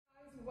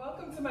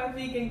to my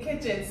vegan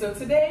kitchen. So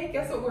today,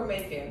 guess what we're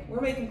making?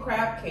 We're making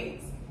crab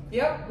cakes.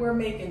 Yep, we're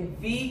making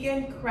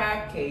vegan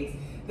crab cakes.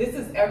 This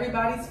is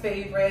everybody's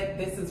favorite.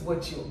 This is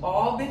what you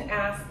all been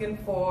asking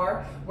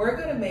for. We're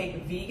gonna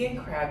make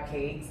vegan crab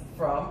cakes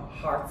from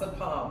hearts of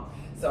palm.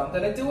 So I'm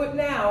gonna do it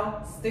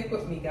now. Stick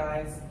with me,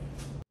 guys.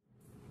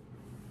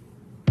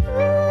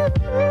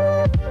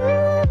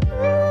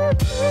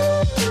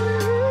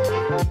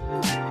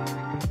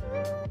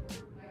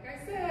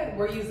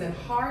 We're using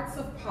hearts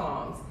of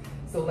palms.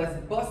 So let's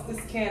bust this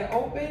can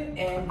open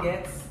and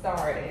get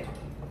started.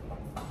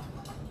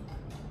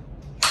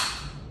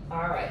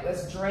 All right,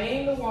 let's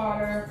drain the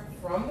water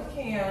from the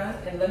can,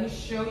 and let me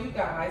show you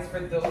guys, for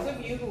those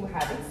of you who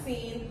haven't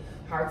seen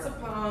hearts of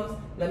palms,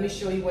 let me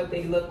show you what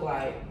they look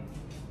like.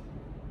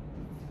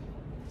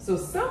 So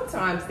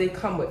sometimes they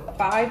come with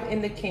 5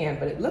 in the can,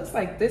 but it looks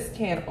like this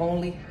can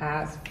only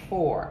has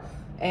 4.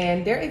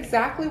 And they're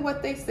exactly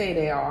what they say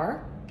they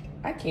are.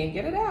 I can't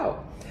get it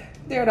out.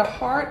 They're the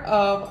heart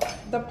of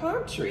the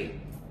palm tree.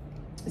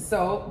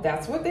 So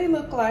that's what they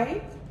look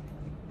like.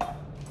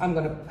 I'm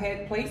gonna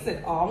place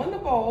it all in the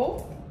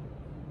bowl,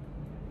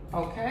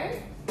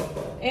 okay?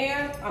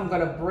 And I'm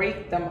gonna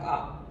break them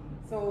up.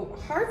 So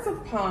hearts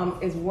of palm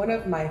is one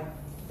of my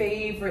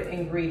favorite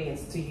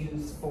ingredients to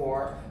use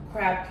for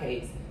crab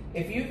cakes.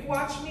 If you've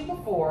watched me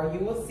before,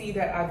 you will see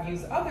that I've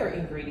used other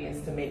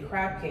ingredients to make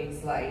crab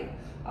cakes, like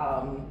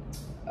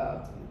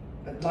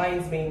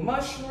lion's mane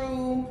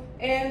mushroom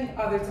and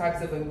other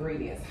types of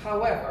ingredients.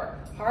 However,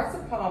 hearts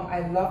of palm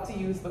I love to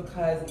use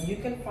because you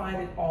can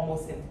find it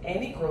almost in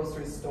any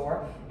grocery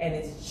store, and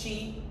it's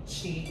cheap,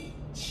 cheap,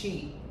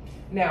 cheap.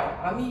 Now,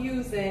 I'm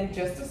using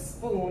just a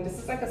spoon. This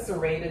is like a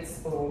serrated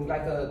spoon,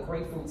 like a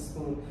grapefruit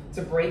spoon,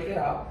 to break it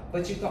up.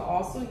 But you can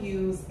also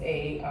use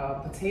a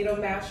potato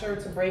masher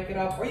to break it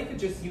up, or you could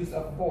just use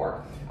a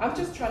fork. I'm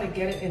just trying to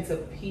get it into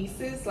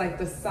pieces, like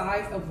the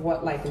size of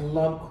what like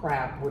lump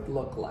crab would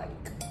look like.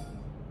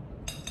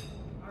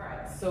 All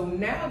right, so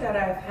now that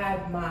I've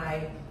had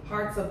my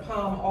hearts of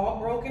palm all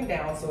broken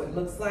down, so it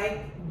looks like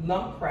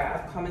lump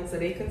crab, coming so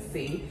they can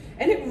see,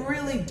 and it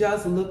really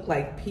does look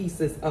like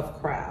pieces of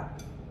crab.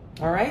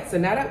 All right, so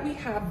now that we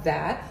have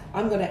that,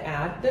 I'm gonna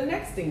add the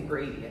next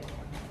ingredient.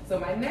 So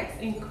my next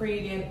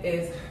ingredient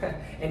is,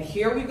 and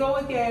here we go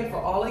again, for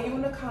all of you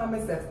in the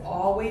comments that's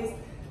always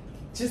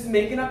just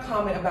making a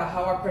comment about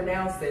how I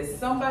pronounce this.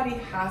 Somebody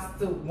has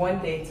to one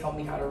day tell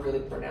me how to really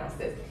pronounce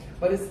this,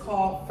 but it's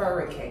called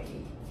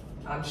flaky.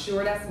 I'm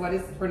sure that's what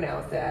it's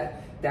pronounced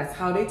at. That's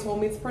how they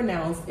told me it's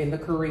pronounced in the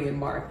Korean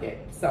market.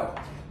 So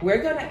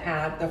we're gonna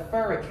add the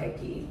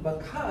flaky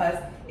because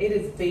it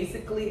is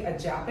basically a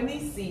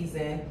Japanese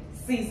seasoning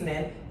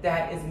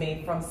that is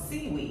made from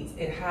seaweeds.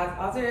 It has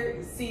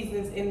other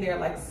seasonings in there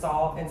like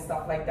salt and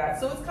stuff like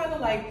that. So it's kind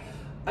of like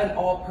an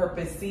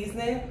all-purpose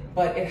seasoning,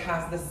 but it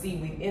has the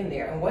seaweed in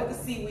there. And what the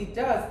seaweed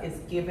does is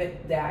give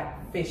it that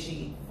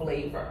fishy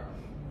flavor.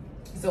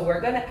 So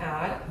we're gonna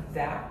add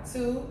that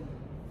to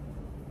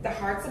the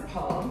hearts of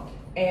palm.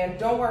 And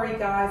don't worry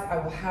guys, I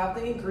will have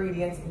the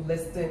ingredients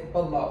listed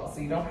below,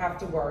 so you don't have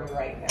to worry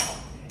right now.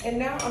 And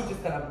now I'm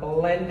just gonna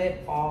blend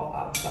it all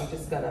up. So I'm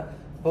just gonna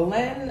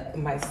blend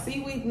my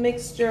seaweed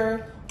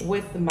mixture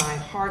with my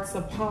hearts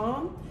of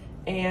palm,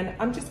 and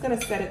I'm just gonna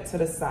set it to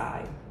the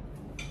side.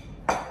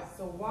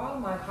 So while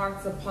my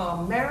hearts of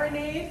palm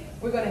marinate,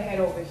 we're gonna head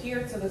over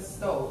here to the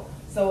stove.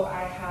 So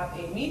I have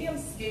a medium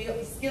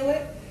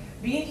skillet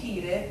being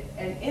heated,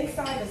 and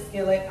inside the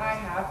skillet I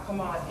have,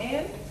 come on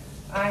in,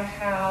 I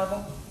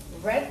have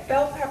red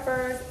bell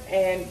peppers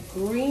and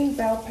green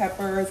bell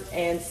peppers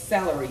and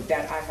celery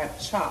that I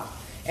have chopped.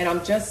 And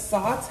I'm just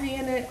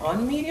sauteing it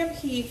on medium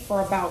heat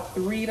for about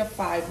 3 to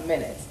 5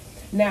 minutes.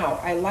 Now,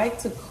 I like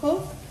to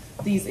cook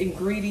these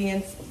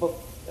ingredients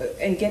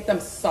and get them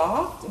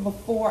soft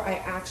before I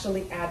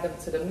actually add them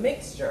to the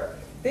mixture.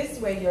 This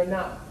way you're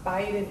not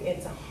biting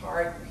into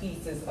hard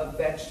pieces of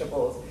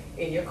vegetables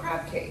in your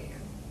crab cake.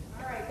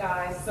 All right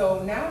guys,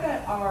 so now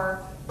that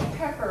our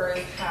peppers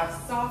have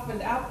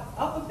softened up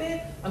a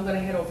bit, I'm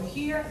gonna head over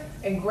here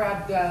and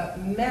grab the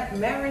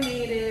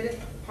marinated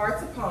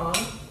hearts of palm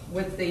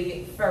with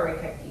the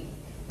flaky.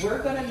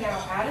 We're gonna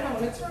now add it. I'm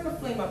gonna turn the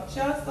flame up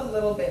just a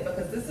little bit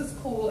because this is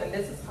cool and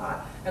this is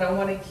hot, and I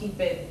wanna keep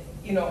it,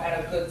 you know,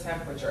 at a good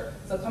temperature.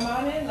 So come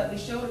on in, let me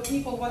show the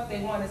people what they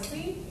wanna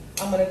see.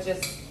 I'm gonna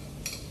just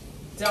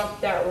dump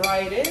that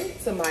right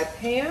into my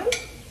pan.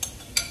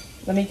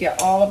 Let me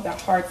get all of the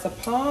hearts of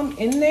palm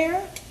in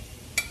there.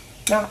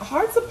 Now,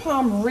 hearts of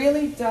palm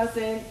really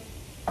doesn't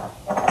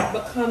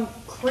become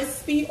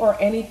crispy or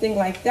anything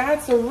like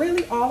that. So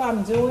really all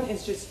I'm doing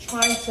is just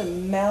trying to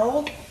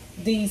meld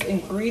these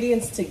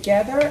ingredients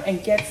together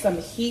and get some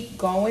heat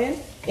going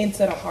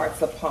into the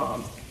hearts of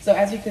palm. So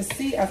as you can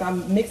see, as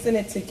I'm mixing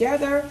it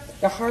together,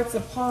 the hearts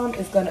of palm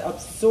is gonna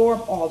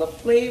absorb all the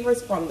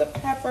flavors from the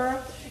pepper.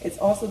 It's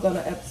also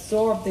gonna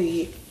absorb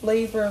the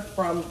flavor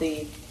from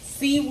the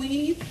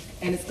seaweed,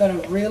 and it's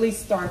gonna really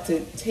start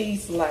to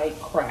taste like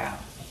crab.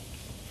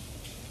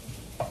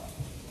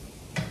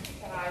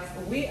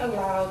 we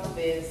allowed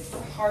this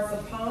hearts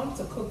of palm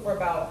to cook for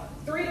about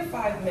 3 to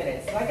 5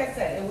 minutes. Like I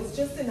said, it was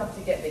just enough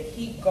to get the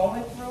heat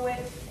going through it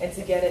and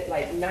to get it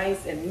like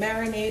nice and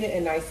marinated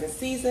and nice and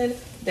seasoned.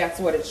 That's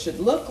what it should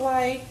look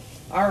like.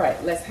 All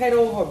right, let's head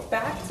over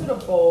back to the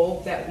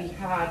bowl that we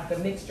had the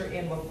mixture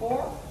in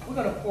before. We're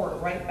gonna pour it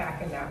right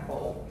back in that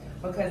bowl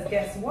because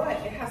guess what?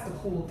 It has to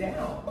cool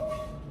down.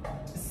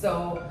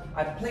 So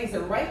I place it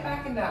right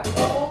back in that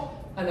bowl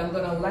and I'm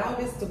gonna allow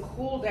this to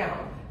cool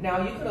down.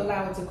 Now you could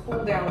allow it to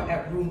cool down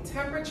at room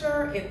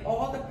temperature. It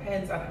all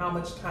depends on how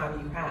much time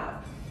you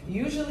have.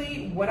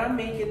 Usually when I'm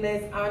making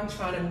this, I'm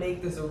trying to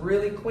make this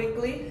really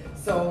quickly.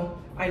 So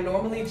I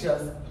normally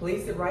just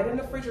place it right in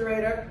the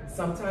refrigerator,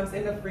 sometimes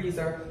in the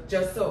freezer,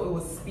 just so it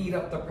will speed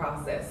up the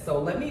process. So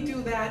let me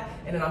do that,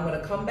 and then I'm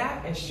gonna come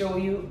back and show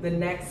you the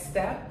next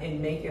step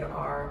in making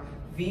our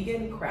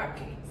vegan crab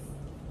cakes.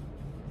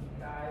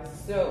 Guys,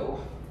 so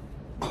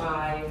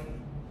my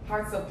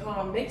hearts of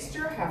palm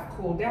mixture have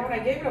cooled down. I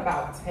gave it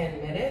about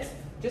 10 minutes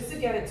just to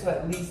get it to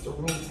at least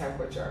room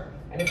temperature,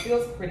 and it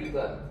feels pretty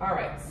good. All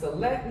right, so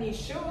let me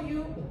show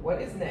you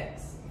what is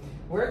next.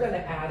 We're gonna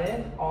add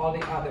in all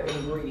the other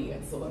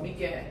ingredients. So let me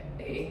get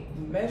a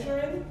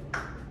measuring.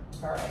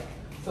 All right,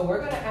 so we're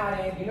gonna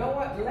add in, you know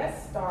what?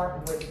 Let's start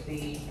with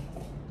the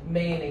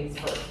mayonnaise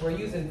first. We're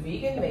using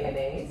vegan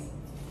mayonnaise.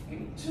 Give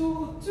me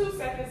two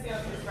seconds here.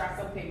 I'm gonna grab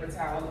some paper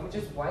towel. Let me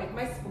just wipe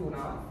my spoon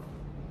off.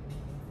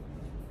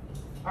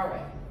 All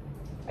right,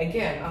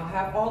 again, I'll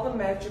have all the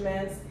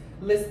measurements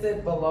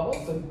listed below,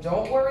 so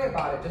don't worry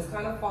about it. Just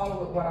kind of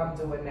follow with what I'm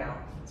doing now.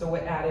 So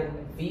we're adding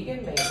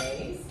vegan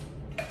mayonnaise.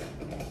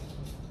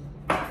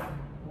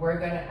 We're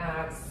gonna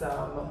add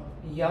some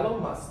yellow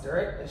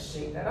mustard. Let's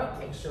shake that up,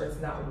 make sure it's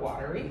not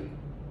watery.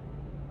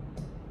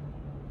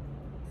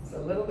 Just a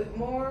little bit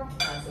more,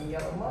 add some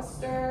yellow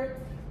mustard.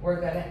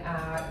 We're gonna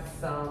add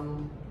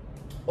some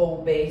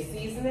Old Bay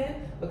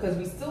seasoning because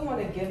we still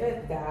wanna give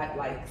it that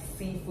like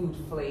seafood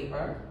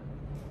flavor.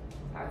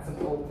 Add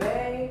some Old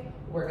Bay.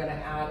 We're gonna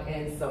add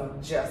in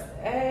some Just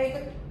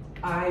Egg.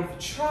 I've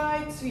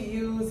tried to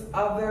use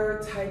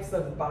other types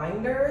of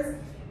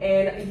binders,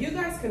 and you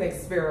guys can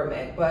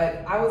experiment,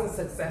 but I wasn't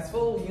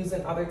successful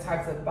using other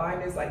types of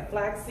binders like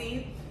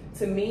flaxseed.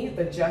 To me,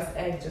 the Just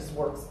Egg just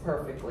works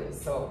perfectly.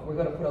 So we're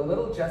gonna put a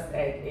little Just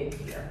Egg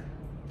in here.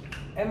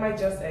 And my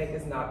Just Egg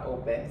is not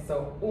open,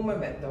 so un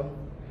momento.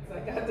 So I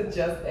got the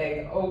Just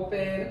Egg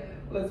open.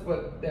 Let's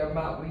put the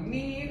amount we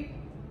need.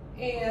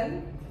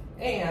 And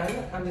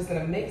I'm just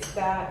gonna mix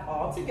that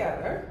all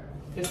together.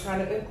 Just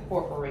kind of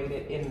incorporate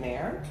it in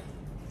there.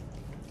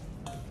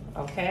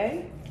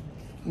 Okay?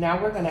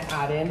 Now we're gonna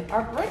add in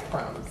our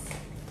breadcrumbs.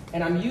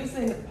 And I'm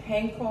using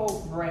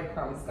panko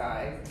breadcrumbs,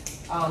 guys.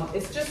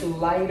 It's just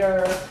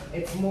lighter,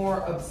 it's more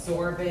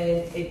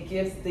absorbent. It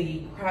gives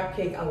the crab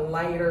cake a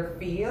lighter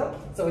feel,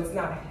 so it's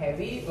not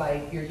heavy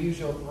like your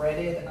usual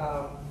breaded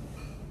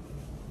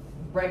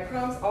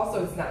breadcrumbs.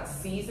 Also, it's not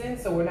seasoned,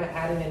 so we're not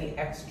adding any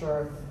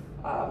extra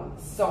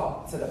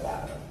salt to the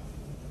batter.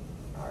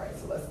 All right,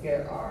 so let's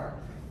get our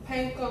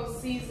panko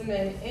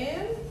seasoning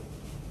in.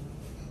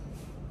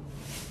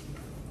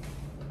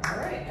 All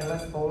right, and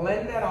let's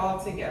blend that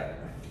all together.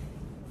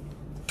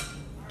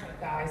 All right,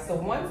 guys, so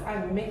once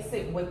I mix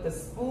it with the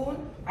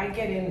spoon, I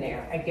get in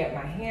there. I get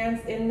my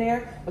hands in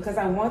there because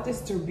I want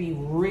this to be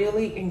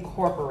really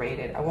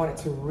incorporated. I want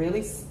it to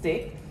really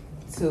stick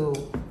to,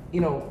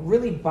 you know,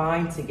 really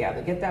bind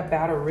together. Get that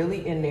batter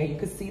really in there. You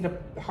can see the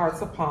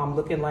hearts of palm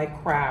looking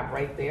like crab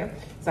right there.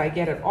 So I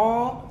get it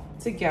all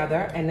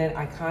together, and then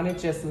I kind of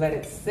just let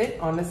it sit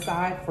on the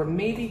side for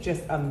maybe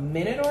just a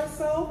minute or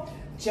so,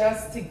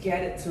 just to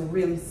get it to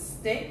really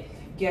stick,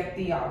 get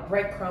the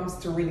breadcrumbs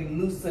to really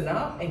loosen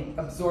up and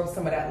absorb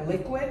some of that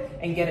liquid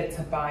and get it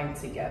to bind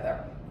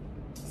together.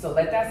 So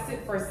let that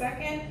sit for a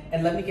second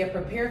and let me get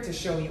prepared to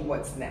show you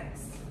what's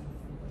next.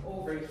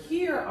 Over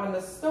here on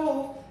the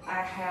stove,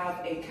 I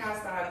have a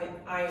cast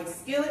iron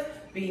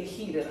skillet being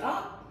heated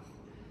up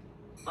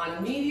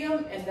on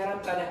medium, and then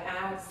I'm gonna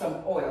add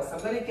some oil. So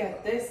I'm gonna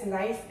get this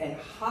nice and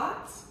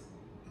hot.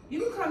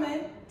 You can come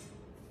in.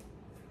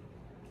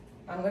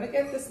 I'm gonna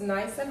get this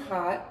nice and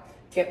hot,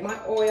 get my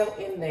oil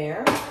in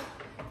there,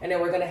 and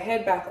then we're gonna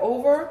head back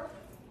over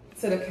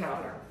to the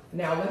counter.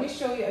 Now let me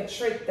show you a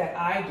trick that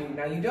I do.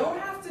 Now you don't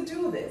have to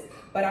do this,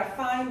 but I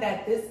find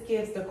that this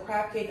gives the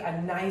crab cake a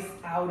nice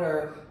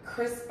outer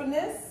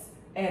crispness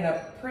and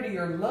a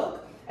prettier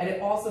look, and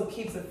it also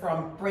keeps it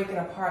from breaking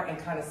apart and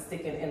kind of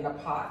sticking in the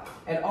pot.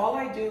 And all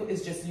I do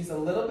is just use a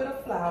little bit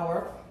of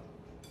flour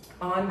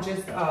on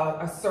just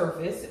a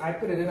surface. I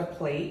put it in a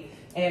plate,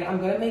 and I'm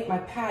gonna make my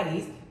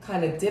patties,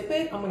 kind of dip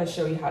it. I'm gonna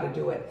show you how to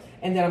do it.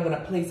 And then I'm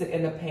gonna place it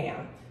in the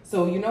pan.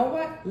 So you know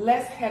what?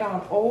 Let's head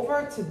on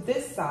over to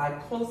this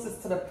side,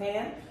 closest to the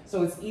pan,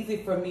 so it's easy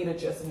for me to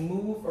just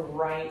move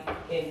right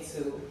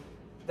into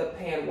the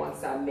pan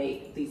once I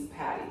make these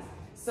patties.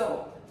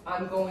 So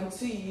I'm going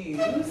to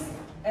use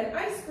an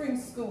ice cream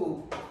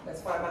scoop.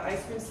 Let's find my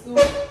ice cream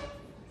scoop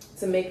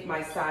to make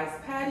my size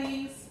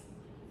patties.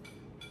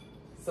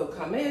 So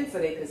come in so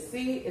they can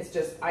see it's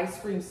just ice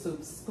cream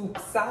scoop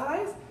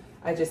size.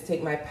 I just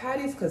take my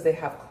patties because they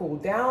have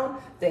cooled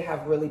down, they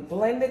have really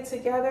blended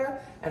together,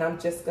 and I'm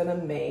just gonna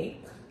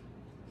make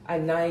a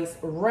nice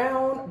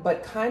round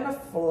but kind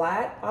of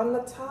flat on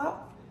the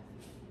top.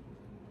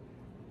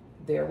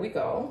 There we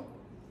go.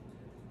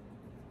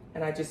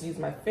 And I just use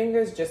my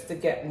fingers just to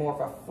get more of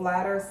a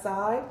flatter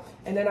side.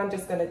 And then I'm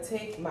just gonna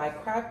take my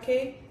crab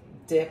cake,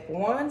 dip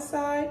one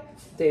side,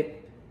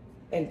 dip,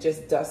 and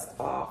just dust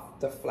off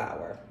the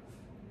flour.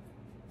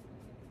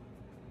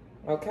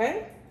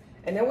 Okay?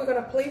 And then we're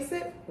gonna place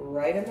it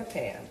right in the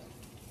pan.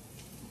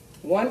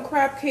 One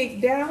crab cake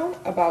down,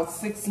 about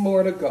 6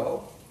 more to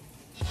go.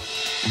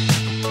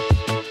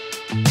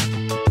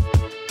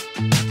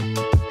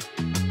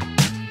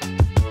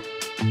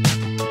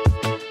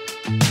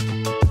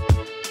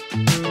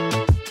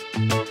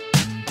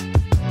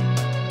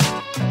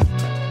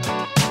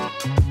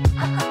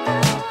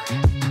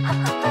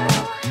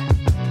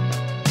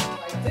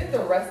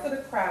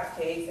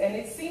 And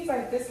it seems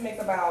like this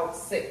makes about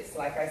 6,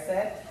 like I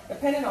said,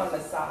 depending on the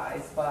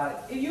size,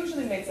 but it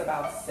usually makes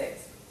about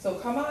 6. So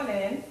come on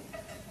in.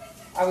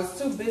 I was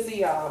too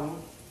busy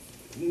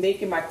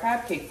making my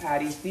crab cake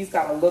patties. These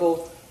got a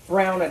little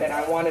browner than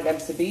I wanted them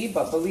to be,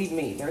 but believe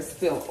me, they're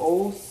still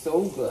oh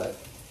so good.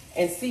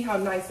 And see how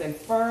nice and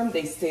firm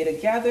they stay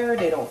together,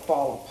 they don't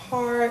fall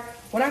apart.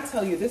 When I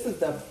tell you this is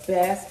the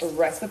best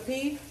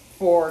recipe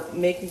for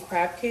making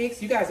crab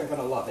cakes, you guys are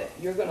gonna love it.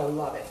 You're gonna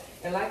love it.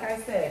 And like I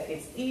said,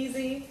 it's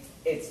easy,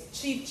 it's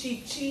cheap,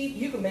 cheap, cheap.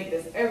 You can make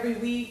this every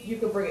week. You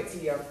can bring it to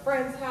your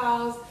friend's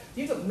house.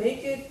 You can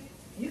make it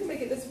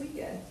this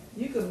weekend.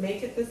 You can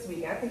make it this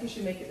weekend. I think you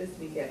should make it this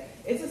weekend.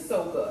 It's just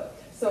so good.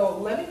 So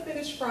let me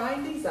finish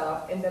frying these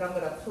up, and then I'm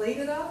gonna plate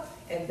it up,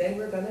 and then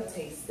we're gonna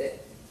taste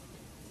it.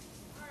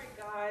 All right,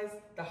 guys,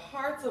 the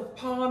hearts of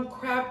palm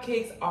crab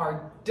cakes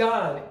are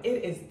done.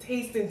 It is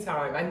tasting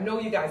time. I know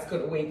you guys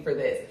couldn't wait for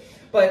this.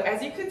 But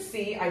as you can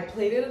see, I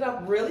plated it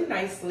up really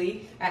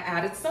nicely. I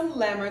added some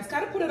lemons,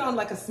 kind of put it on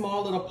like a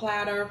small little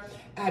platter.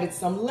 Added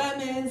some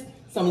lemons,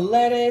 some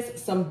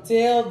lettuce, some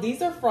dill.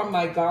 These are from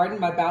my garden,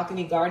 my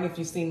balcony garden, if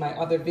you've seen my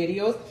other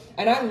videos.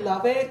 And I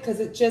love it because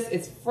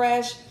it's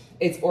fresh,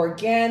 it's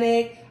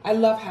organic. I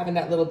love having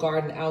that little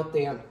garden out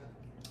there.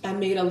 I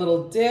made a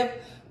little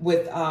dip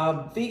with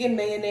vegan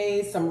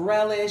mayonnaise, some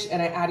relish,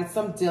 and I added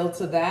some dill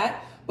to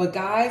that. But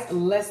guys,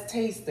 let's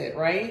taste it,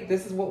 right?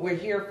 This is what we're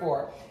here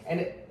for.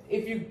 And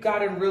if you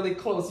got in really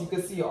close, you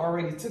can see you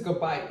already took a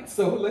bite.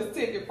 So let's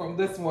take it from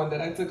this one that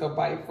I took a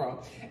bite from.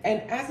 And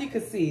as you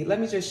can see,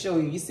 let me just show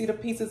you. You see the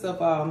pieces of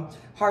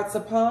hearts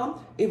of palm?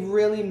 It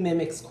really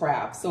mimics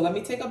crab. So let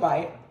me take a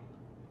bite.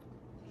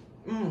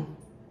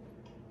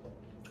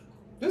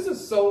 This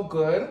is so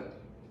good.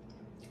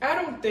 I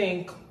don't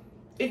think,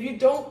 if you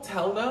don't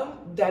tell them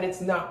that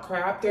it's not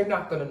crab, they're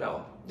not gonna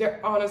know. They're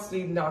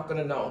honestly not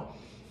gonna know.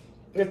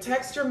 The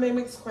texture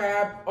mimics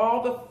crab.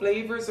 All the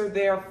flavors are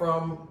there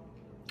from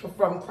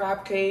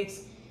crab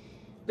cakes.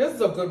 This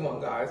is a good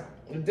one, guys.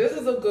 This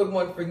is a good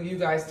one for you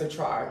guys to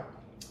try.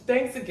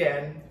 Thanks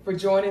again for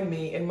joining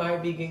me in my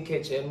vegan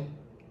kitchen.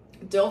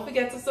 Don't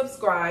forget to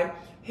subscribe,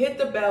 hit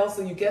the bell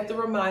so you get the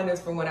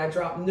reminders from when I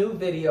drop new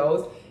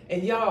videos.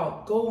 And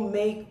y'all, go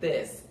make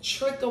this.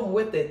 Trick them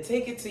with it.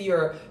 Take it to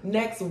your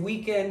next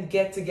weekend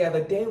get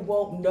together. They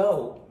won't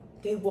know.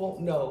 They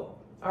won't know.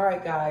 All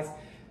right, guys.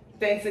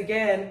 Thanks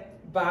again.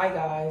 Bye,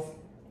 guys.